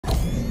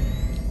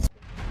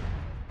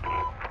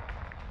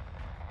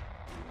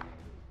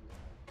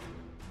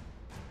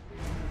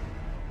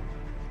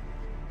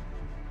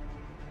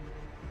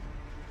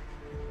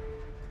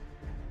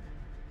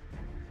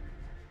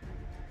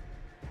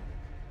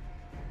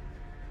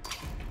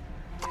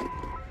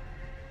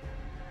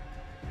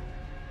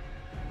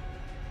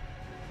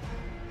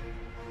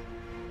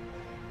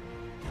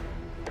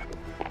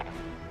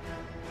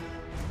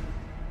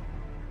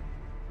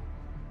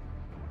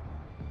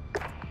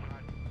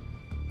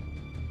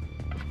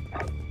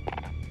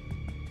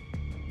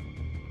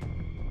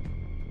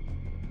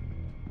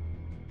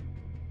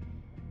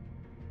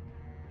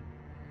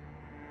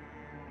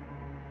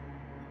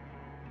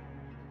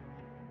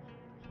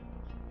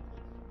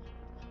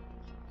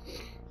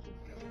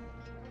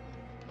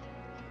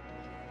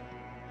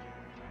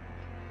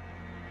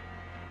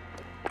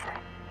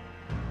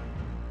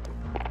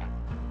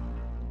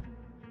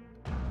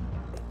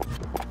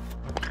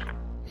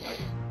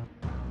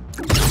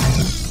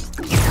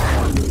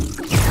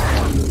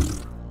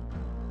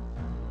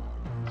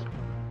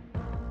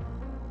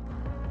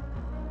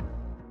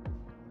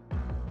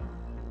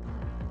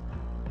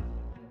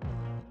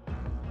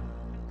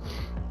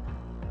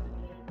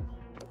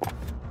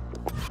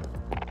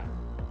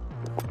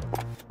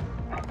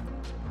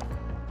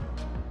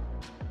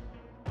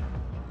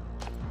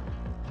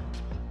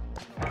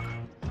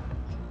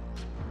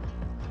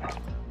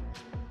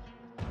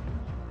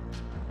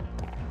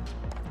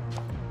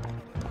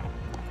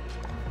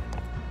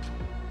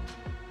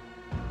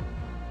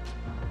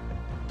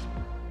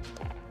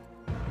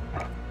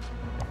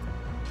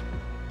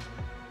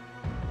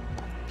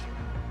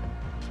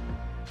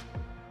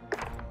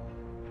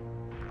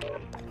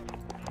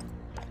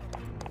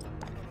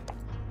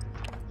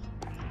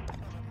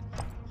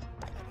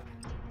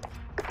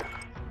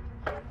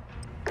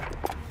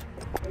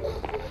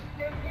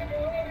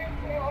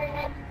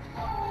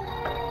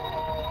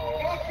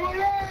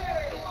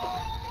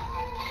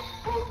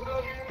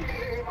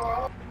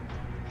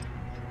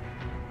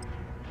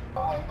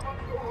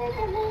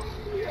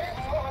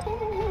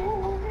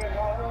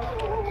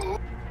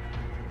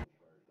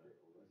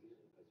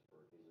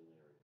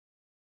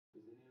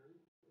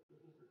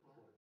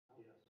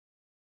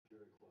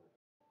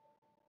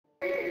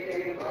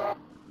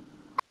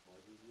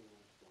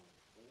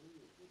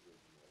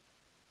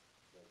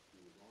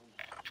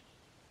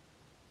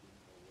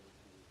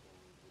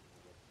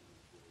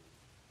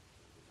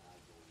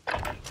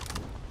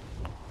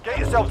Get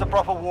yourselves a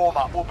proper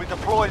warm-up. We'll be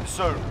deploying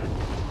soon.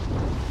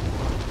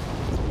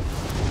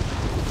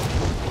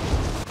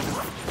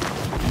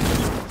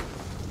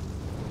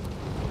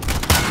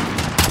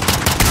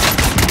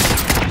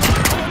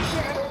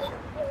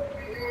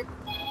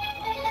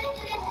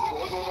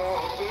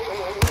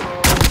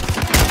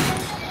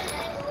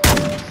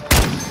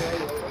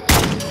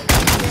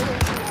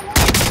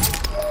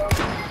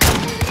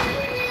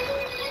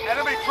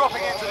 Enemy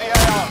dropping into the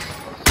AO.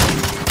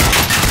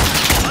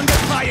 Under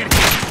fire here.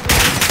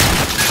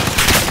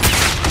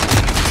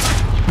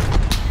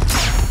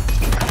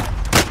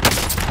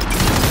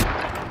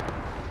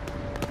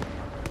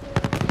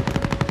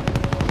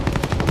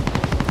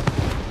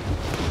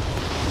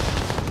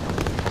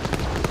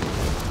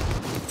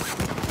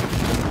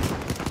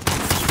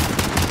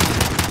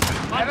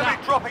 Enemy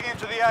dropping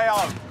into the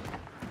AO.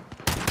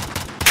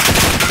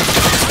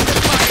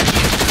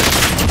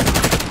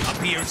 Up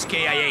here's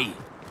KIA.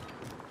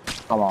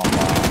 Come on, man.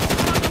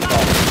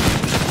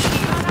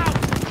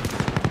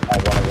 I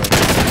wanna win.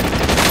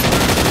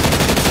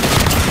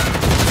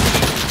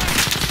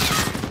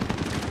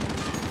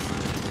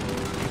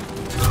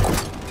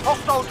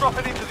 Hostile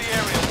dropping into the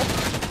area.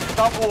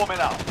 Start warming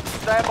up.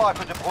 Stand by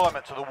for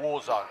deployment to the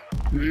war zone.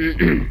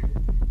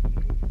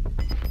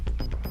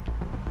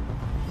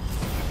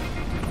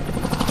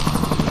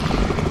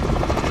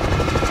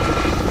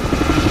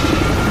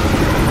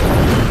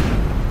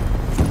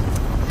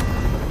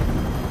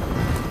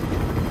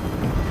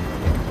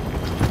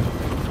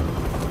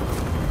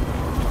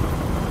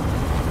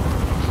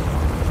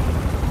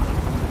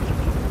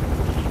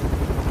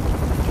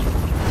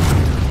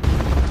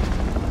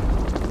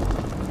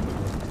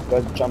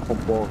 Let's jump on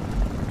board.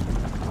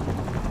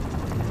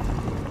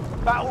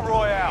 Battle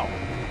Royale.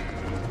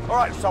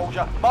 Alright,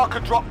 soldier. Mark a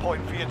drop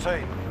point for your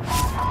team.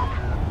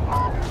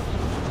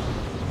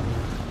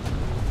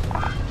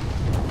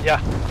 Yeah,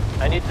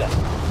 I need that.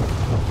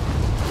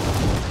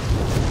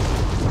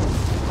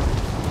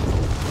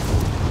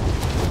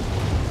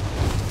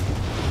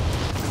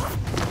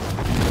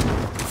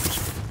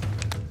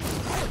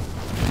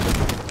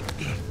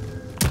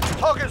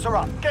 Targets are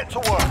up. Get to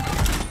work.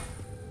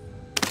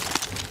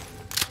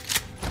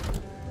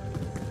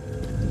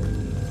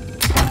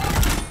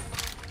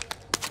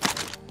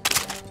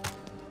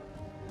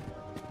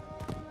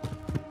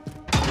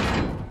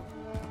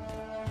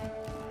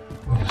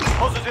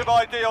 Positive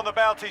ID on the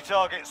bounty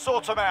target.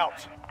 Sort them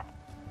out.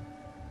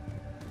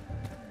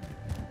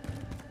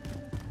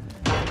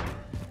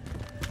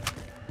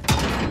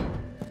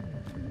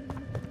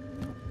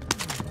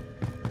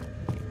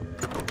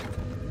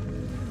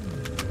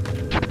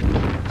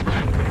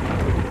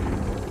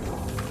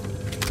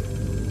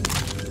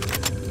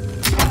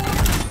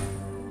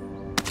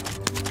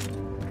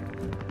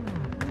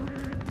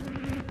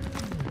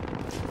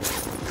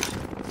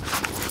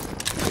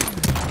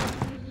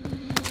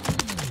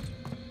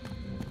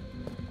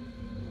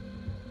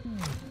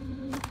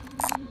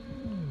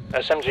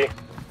 SMG.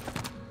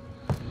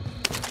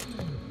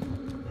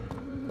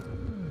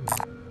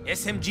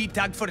 SMG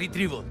tagged for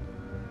retrieval.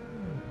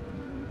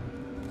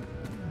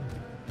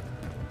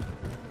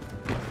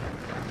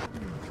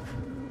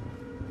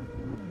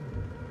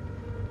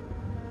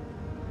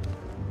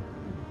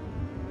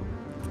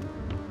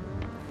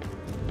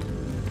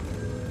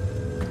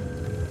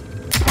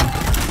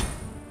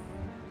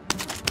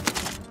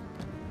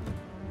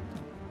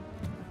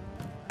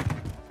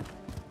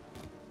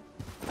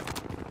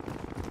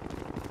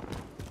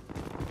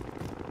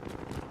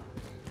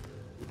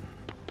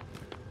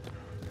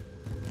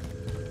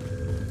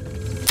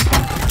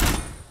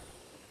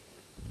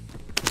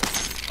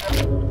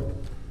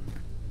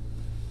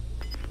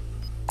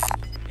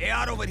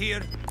 AR over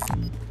here.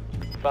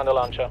 Found a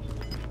launcher.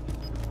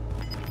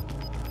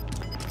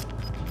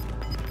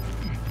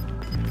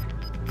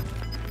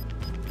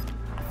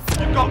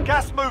 You've got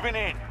gas moving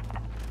in.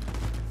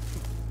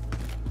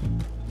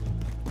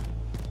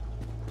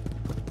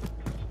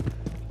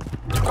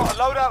 You've got a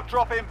loadout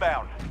drop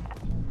inbound.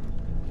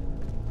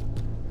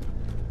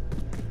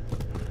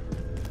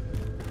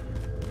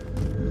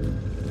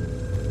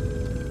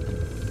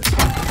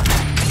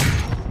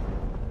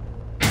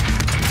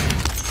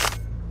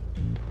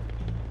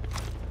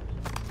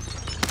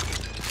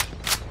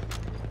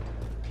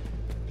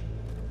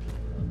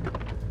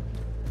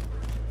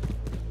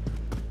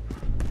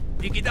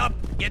 Pick it up.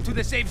 Get to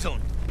the safe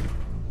zone.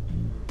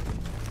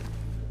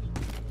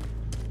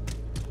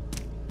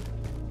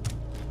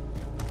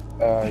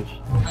 We're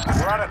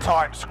out of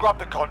time. Scrub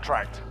the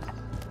contract.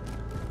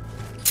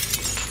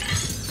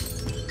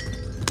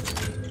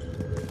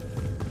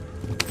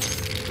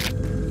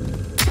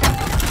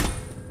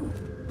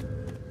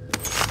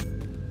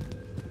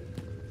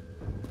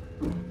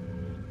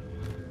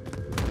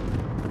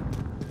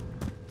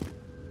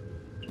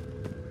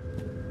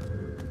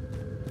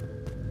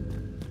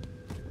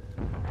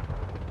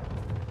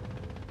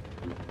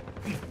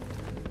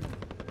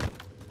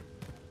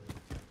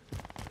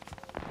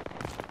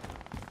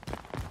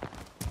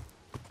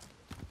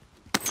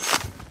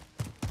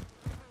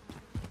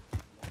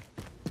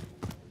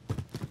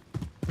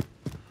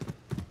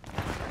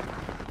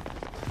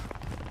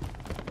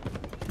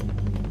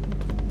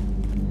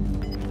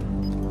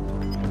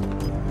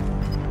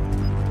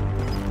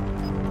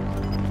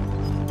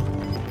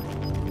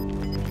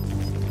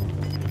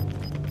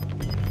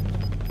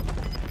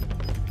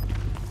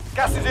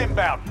 Gas is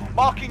inbound.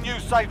 Marking new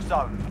safe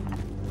zone.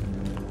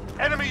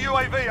 Enemy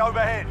UAV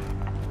overhead.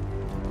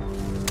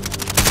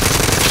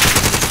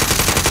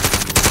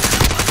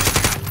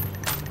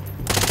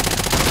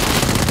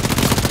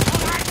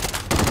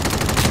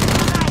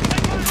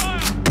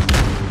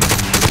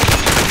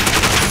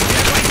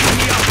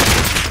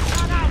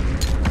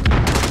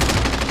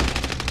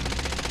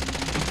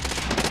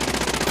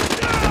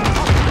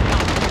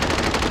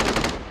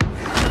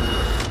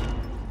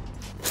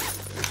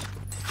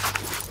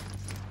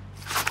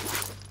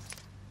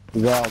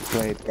 Well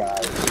played,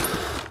 guys.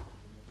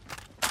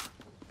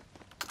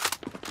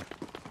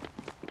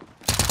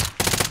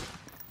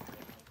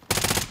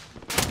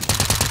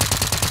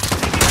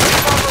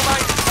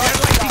 They're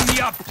lighting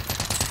me up!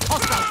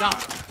 Hostile down!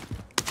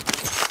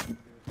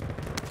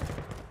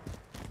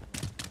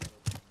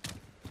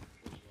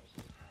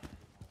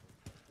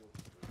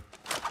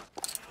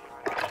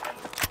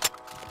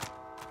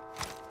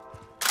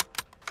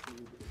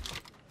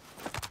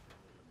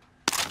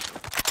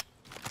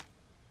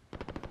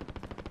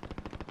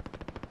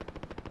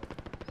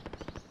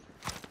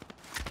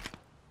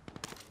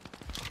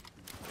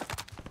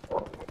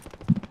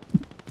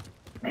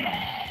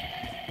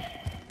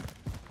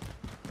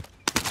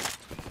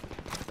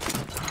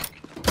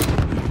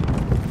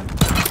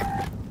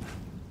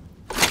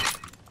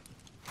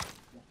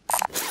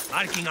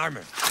 Marking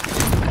armor.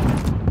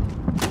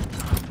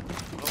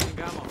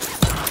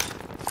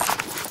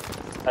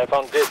 I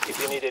found this if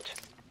you need it.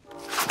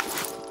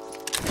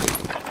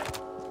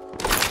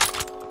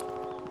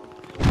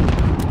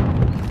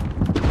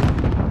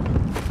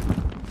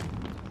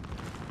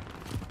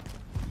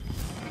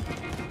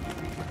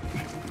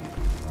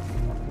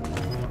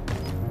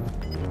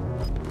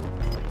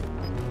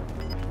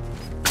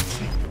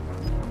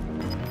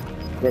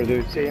 Where do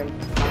you see him?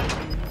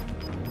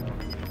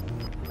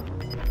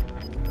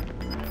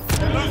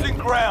 They're losing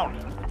ground.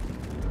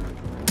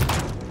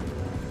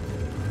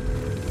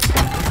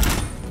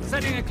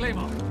 Setting a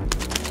claymore.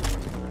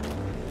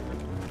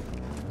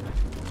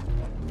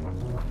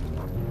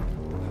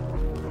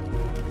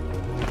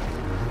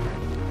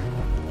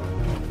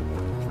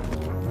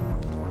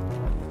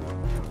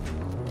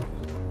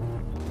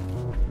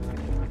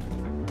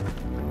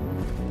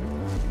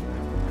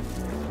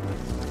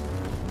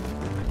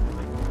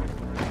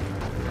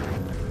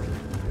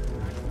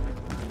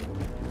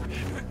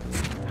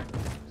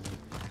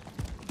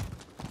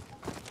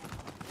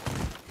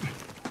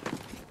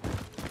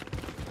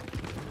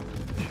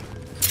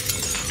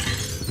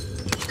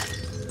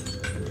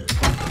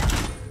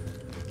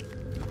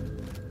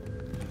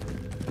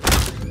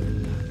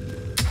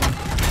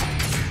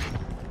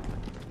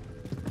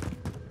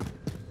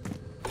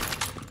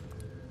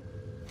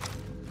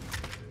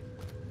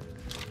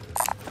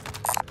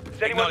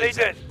 Does anyone need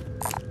this?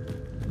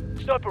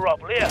 Sniper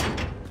rifle here.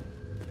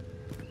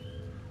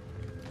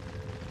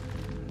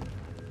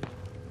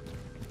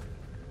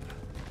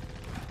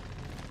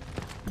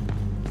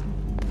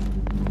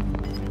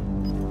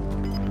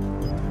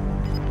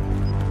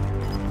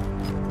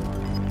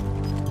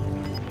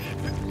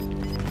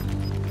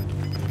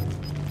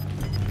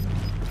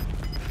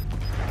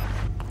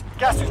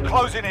 Gas is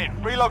closing in.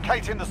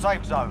 Relocating the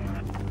safe zone.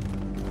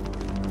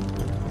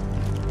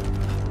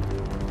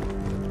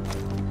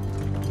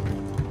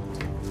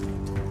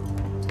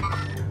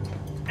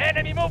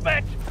 Enemy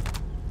movement!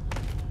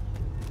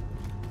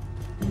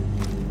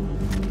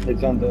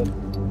 It's on the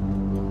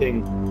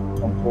thing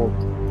on port.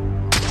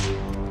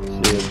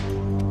 Shit.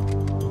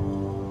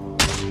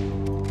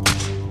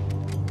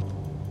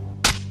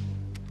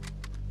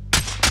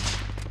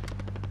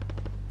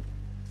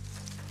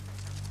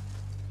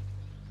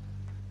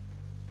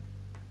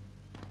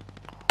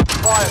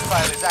 Fire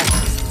sale is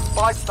active.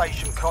 Buy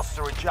station costs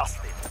are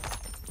adjusted.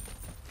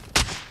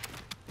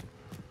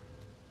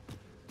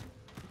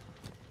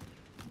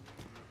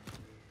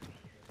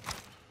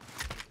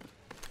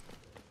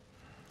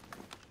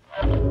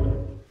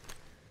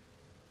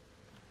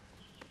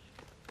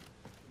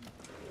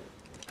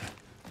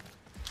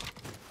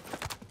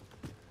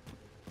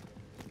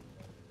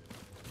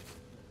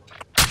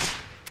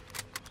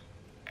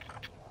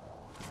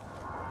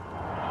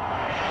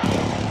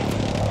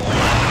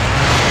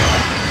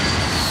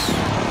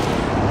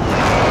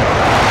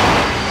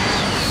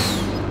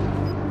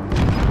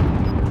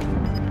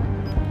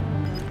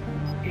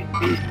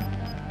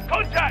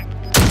 Contact!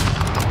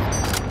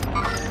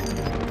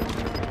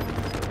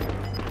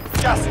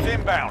 Gas is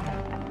inbound.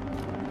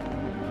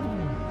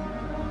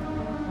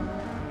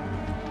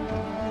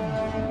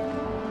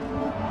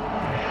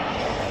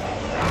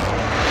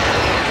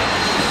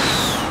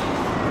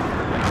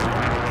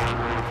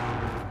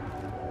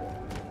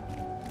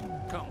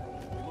 Come,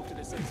 we move to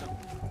the safe zone.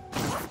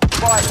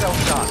 Fire sale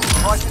done.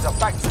 Prices are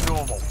back to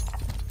normal.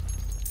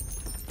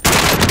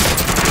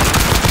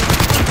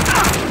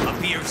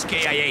 Appears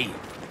KIA.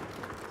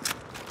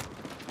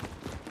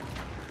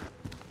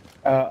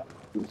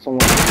 Someone.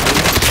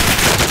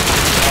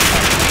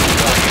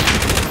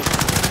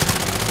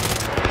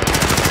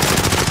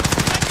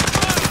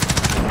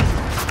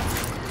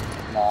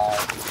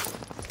 Nice.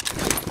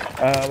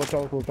 Watch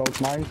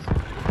out, mines.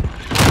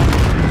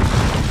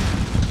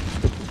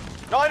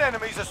 9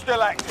 enemies are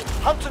still active.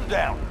 Hunt them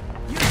down.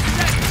 You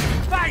set!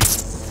 Fight!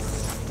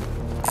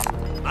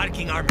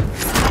 Marking armor.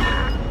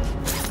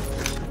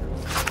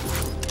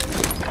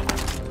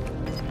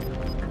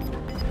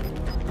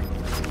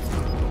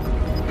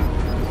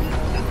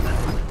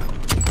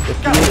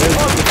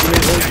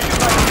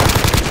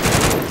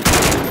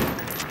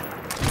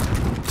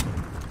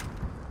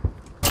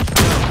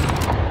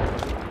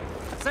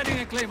 Setting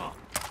a claymore.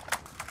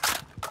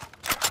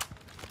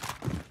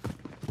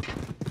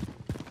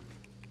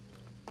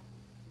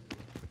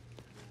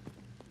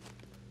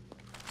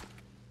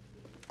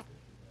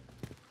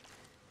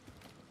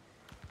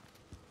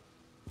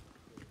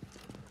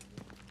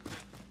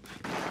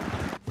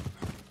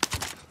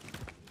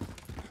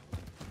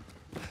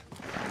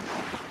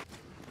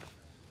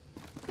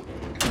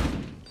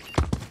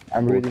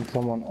 I'm reading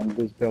someone on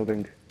this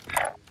building.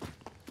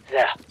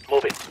 There,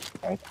 move it.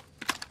 Right.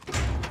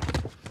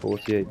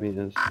 48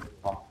 meters.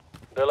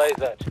 Realize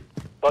that.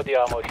 Body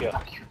armor here.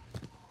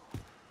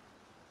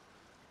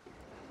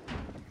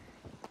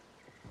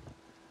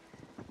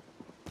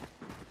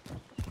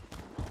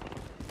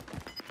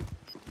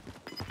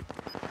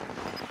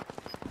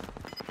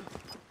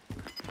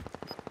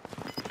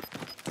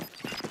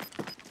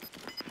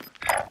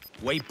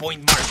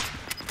 Waypoint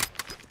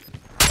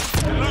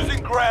marked. You're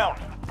losing ground.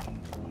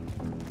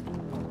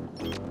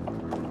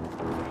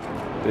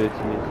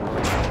 30 meters.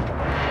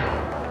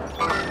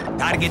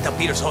 Target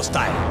appears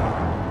hostile.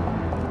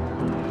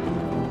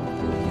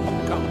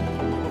 Come,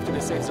 move to the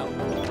safe zone.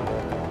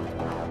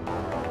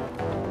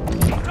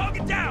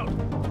 Target down!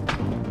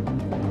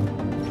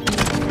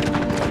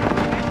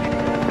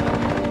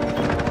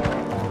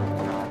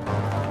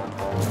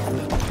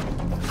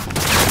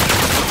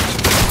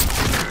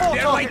 Four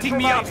They're targets lighting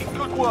me up. remaining.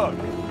 Good work.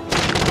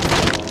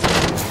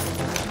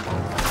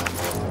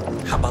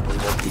 How about we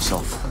walk this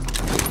off?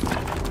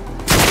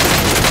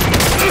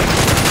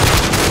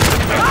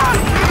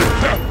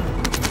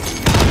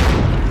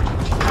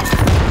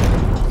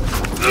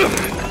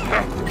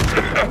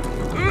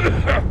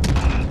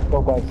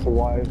 Go guys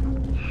survive.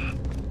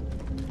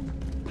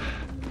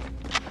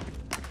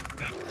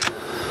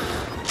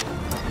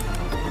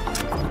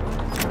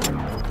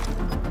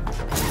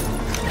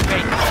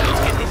 Okay,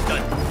 let's get this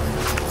done.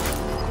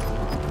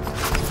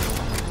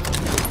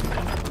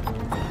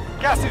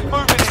 Gas is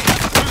moving in.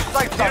 Use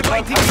safe They're zone.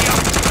 lighting me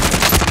up.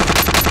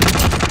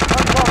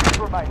 10 targets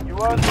remain. You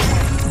earned the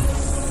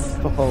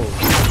win. Oh,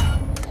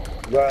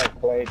 Well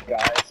played,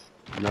 guys.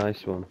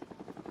 nice one.